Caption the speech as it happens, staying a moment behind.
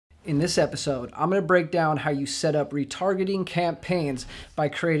In this episode, I'm going to break down how you set up retargeting campaigns by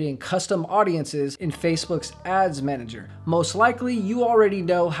creating custom audiences in Facebook's Ads Manager. Most likely, you already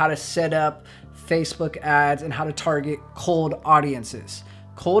know how to set up Facebook ads and how to target cold audiences.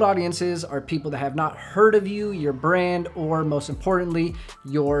 Cold audiences are people that have not heard of you, your brand, or most importantly,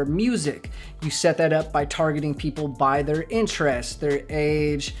 your music. You set that up by targeting people by their interests, their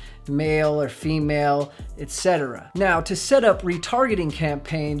age, male or female, etc. Now, to set up retargeting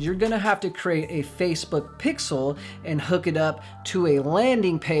campaigns, you're gonna have to create a Facebook pixel and hook it up to a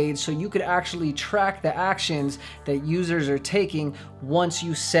landing page so you could actually track the actions that users are taking once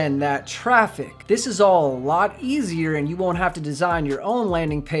you send that traffic. This is all a lot easier and you won't have to design your own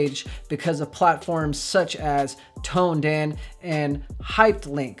landing page because of platforms such as Toned In and Hyped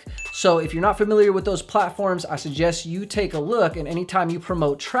Link. So if you're not familiar with those platforms, I suggest you take a look, and anytime you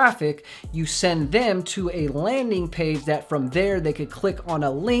promote traffic, you send them to a landing page that from there they could click on a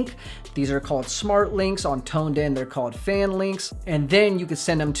link. These are called smart links. On Toned In, they're called fan links. And then you could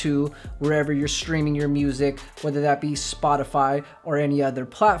send them to wherever you're streaming your music, whether that be Spotify or any other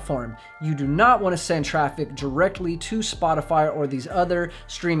platform. You do not want to send traffic directly to Spotify or these other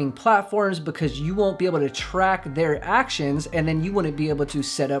streaming platforms because you won't be able to track their actions, and then you wouldn't be able to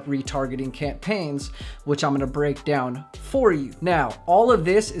set up retargeting campaigns, which I'm going to break down for you. Now, all of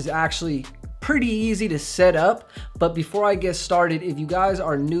this is actually pretty easy to set up, but before I get started, if you guys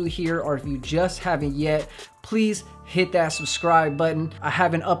are new here or if you just haven't yet, please hit that subscribe button. I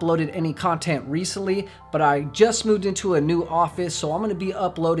haven't uploaded any content recently, but I just moved into a new office, so I'm gonna be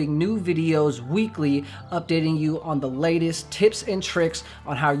uploading new videos weekly, updating you on the latest tips and tricks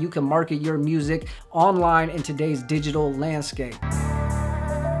on how you can market your music online in today's digital landscape.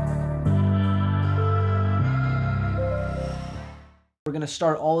 We're gonna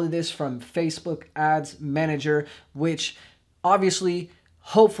start all of this from Facebook Ads Manager, which obviously,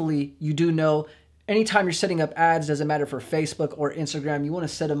 hopefully you do know, anytime you're setting up ads, doesn't matter for Facebook or Instagram, you want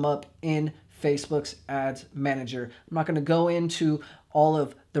to set them up in Facebook's Ads Manager. I'm not going to go into all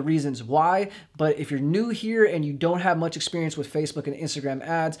of the reasons why, but if you're new here and you don't have much experience with Facebook and Instagram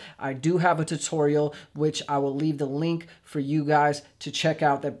ads, I do have a tutorial, which I will leave the link for you guys to check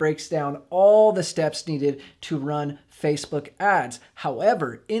out, that breaks down all the steps needed to run Facebook ads.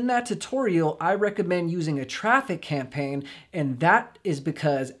 However, in that tutorial, I recommend using a traffic campaign, and that is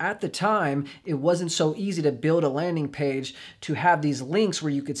because at the time, it wasn't so easy to build a landing page to have these links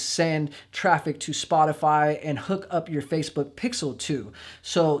where you could send traffic to Spotify and hook up your Facebook pixel to.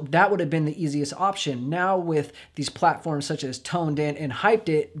 So that would have been the easiest option. Now with these platforms such as Toned In and Hyped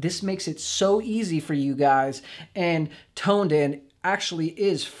It, this makes it so easy for you guys, and Toned In actually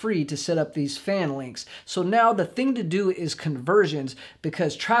is free to set up these fan links. So now the thing to do is conversions,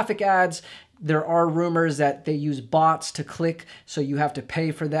 because traffic ads, there are rumors that they use bots to click, so you have to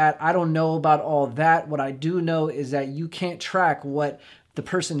pay for that. I don't know about all that. What I do know is that you can't track what the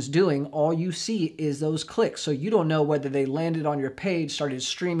person's doing. All you see is those clicks. So you don't know whether they landed on your page, started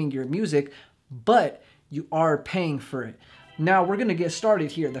streaming your music, but you are paying for it. Now we're gonna get started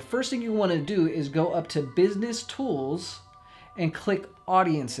here. The first thing you wanna do is go up to Business Tools and click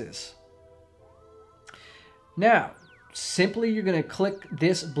Audiences. Now, simply you're gonna click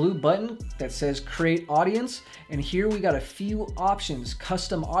this blue button that says Create Audience, and here we got a few options.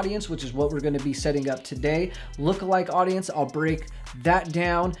 Custom Audience, which is what we're gonna be setting up today. Lookalike Audience, I'll break that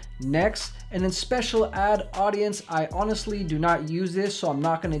down next. And then Special Ad Audience, I honestly do not use this, so I'm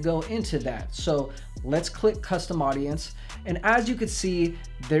not gonna go into that. So let's click Custom Audience, and as you can see,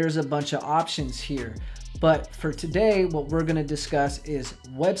 there's a bunch of options here. But for today, what we're gonna discuss is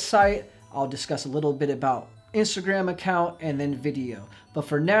website. I'll discuss a little bit about Instagram account and then video. But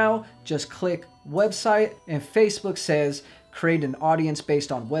for now, just click website, and Facebook says create an audience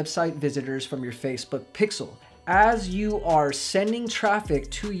based on website visitors from your Facebook pixel. As you are sending traffic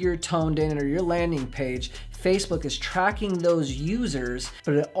to your Toned In or your landing page, Facebook is tracking those users,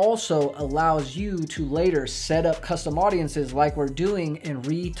 but it also allows you to later set up custom audiences like we're doing and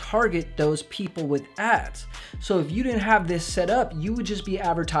retarget those people with ads. So if you didn't have this set up, you would just be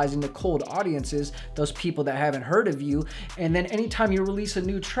advertising to cold audiences, those people that haven't heard of you. And then anytime you release a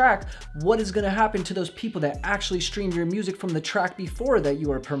new track, what is going to happen to those people that actually streamed your music from the track before that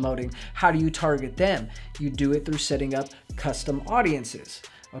you are promoting? How do you target them? You do it through setting up custom audiences.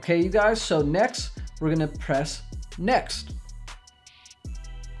 Okay, you guys, so next we're gonna press next.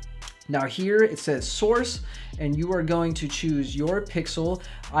 Now here it says source, and you are going to choose your pixel.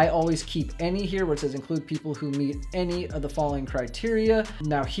 I always keep any here where it says include people who meet any of the following criteria.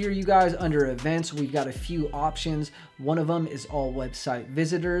 Now here, you guys, under events, we've got a few options. One of them is all website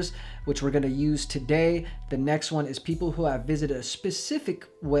visitors, which we're going to use today. The next one is people who have visited a specific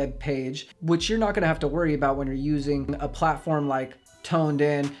web page, which you're not going to have to worry about when you're using a platform like Toned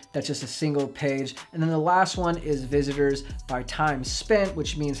In, that's just a single page. And then the last one is visitors by time spent,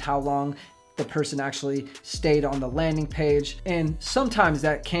 which means how long the person actually stayed on the landing page. And sometimes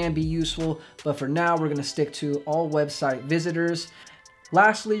that can be useful, but for now we're going to stick to all website visitors.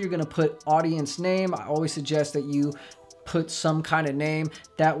 Lastly, you're going to put audience name. I always suggest that you put some kind of name.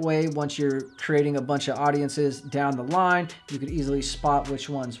 That way, once you're creating a bunch of audiences down the line, you could easily spot which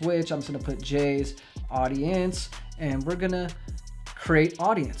one's which. I'm just going to put Jay's audience, and we're going to create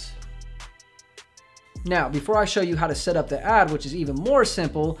audience. Now, before I show you how to set up the ad, which is even more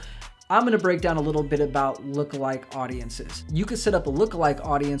simple, I'm going to break down a little bit about lookalike audiences. You can set up a lookalike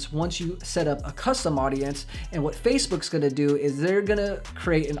audience once you set up a custom audience, and what Facebook's going to do is they're going to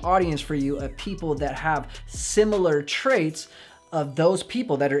create an audience for you of people that have similar traits of those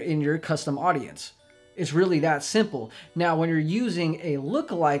people that are in your custom audience. It's really that simple. Now, when you're using a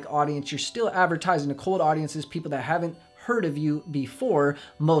lookalike audience, you're still advertising to cold audiences, people that haven't heard of you before,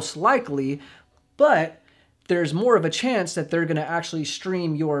 most likely, but there's more of a chance that they're going to actually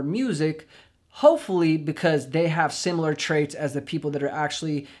stream your music, hopefully because they have similar traits as the people that are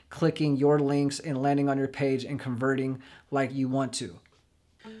actually clicking your links and landing on your page and converting like you want to.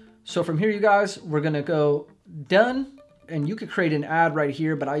 So from here, you guys, we're going to go done, and you could create an ad right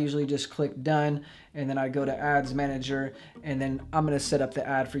here, but I usually just click done, and then I go to ads manager, and then I'm going to set up the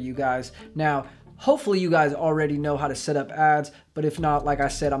ad for you guys. Now, hopefully you guys already know how to set up ads, but if not, like I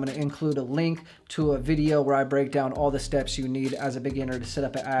said, I'm going to include a link to a video where I break down all the steps you need as a beginner to set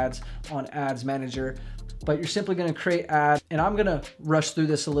up ads on Ads Manager. But you're simply going to create ads, and I'm going to rush through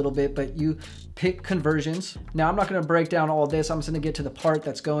this a little bit, but you pick conversions. Now, I'm not going to break down all this. I'm just going to get to the part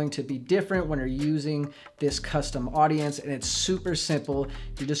that's going to be different when you're using this custom audience, and it's super simple.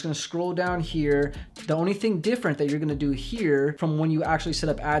 You're just going to scroll down here. The only thing different that you're going to do here from when you actually set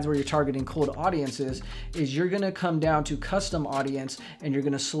up ads where you're targeting cold audiences is you're going to come down to custom audience, and you're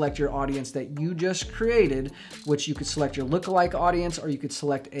going to select your audience that you just created, which you could select your lookalike audience, or you could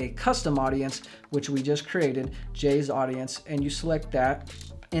select a custom audience, which we just created, Jay's audience, and you select that.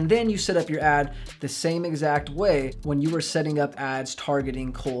 And then you set up your ad the same exact way when you were setting up ads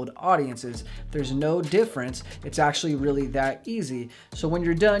targeting cold audiences. There's no difference. It's actually really that easy. So when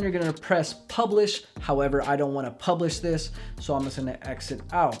you're done, you're gonna press publish. However, I don't wanna publish this, so I'm just gonna exit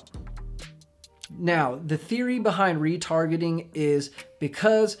out. Now, the theory behind retargeting is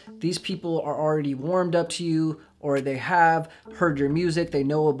because these people are already warmed up to you, or they have heard your music, they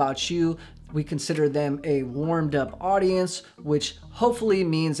know about you, we consider them a warmed up audience, which hopefully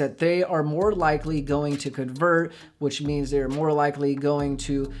means that they are more likely going to convert, which means they're more likely going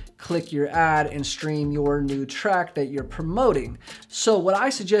to click your ad and stream your new track that you're promoting. So what I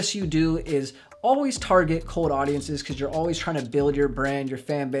suggest you do is always target cold audiences, because you're always trying to build your brand, your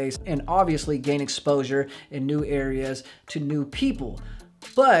fan base, and obviously gain exposure in new areas to new people.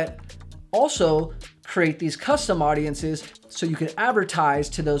 But also create these custom audiences so you can advertise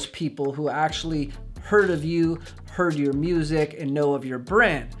to those people who actually heard of you, heard your music, and know of your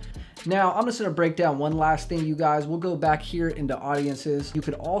brand. Now, I'm just gonna break down one last thing, you guys. We'll go back here into audiences. You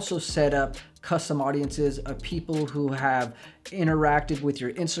could also set up custom audiences of people who have interacted with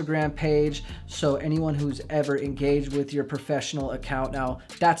your Instagram page. So anyone who's ever engaged with your professional account. Now,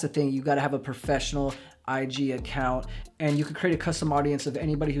 that's the thing, you gotta have a professional IG account, and you can create a custom audience of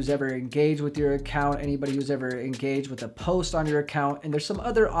anybody who's ever engaged with your account, anybody who's ever engaged with a post on your account. And there's some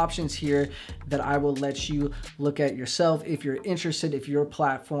other options here that I will let you look at yourself if you're interested, if your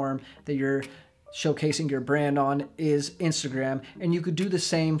platform that you're showcasing your brand on is Instagram. And you could do the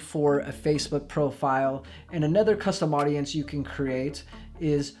same for a Facebook profile. And another custom audience you can create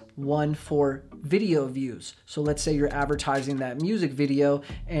is one for video views. So let's say you're advertising that music video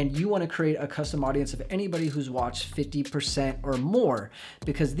and you want to create a custom audience of anybody who's watched 50% or more,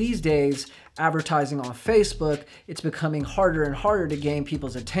 because these days advertising on Facebook, it's becoming harder and harder to gain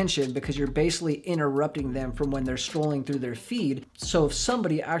people's attention because you're basically interrupting them from when they're scrolling through their feed. So if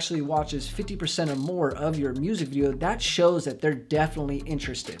somebody actually watches 50% or more of your music video, that shows that they're definitely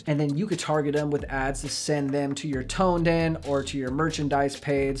interested. And then you could target them with ads to send them to your Toned In or to your merchandise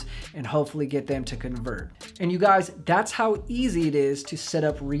page and hopefully get them to convert. And you guys, that's how easy it is to set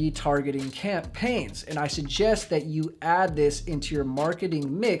up retargeting campaigns. And I suggest that you add this into your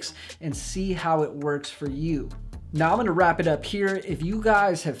marketing mix and see how it works for you. Now I'm going to wrap it up here. If you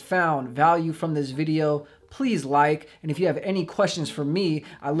guys have found value from this video, please like. And if you have any questions for me,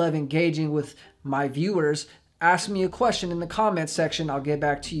 I love engaging with my viewers. Ask me a question in the comments section. I'll get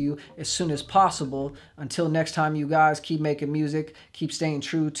back to you as soon as possible. Until next time, you guys, keep making music, keep staying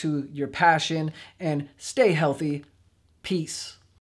true to your passion, and stay healthy. Peace.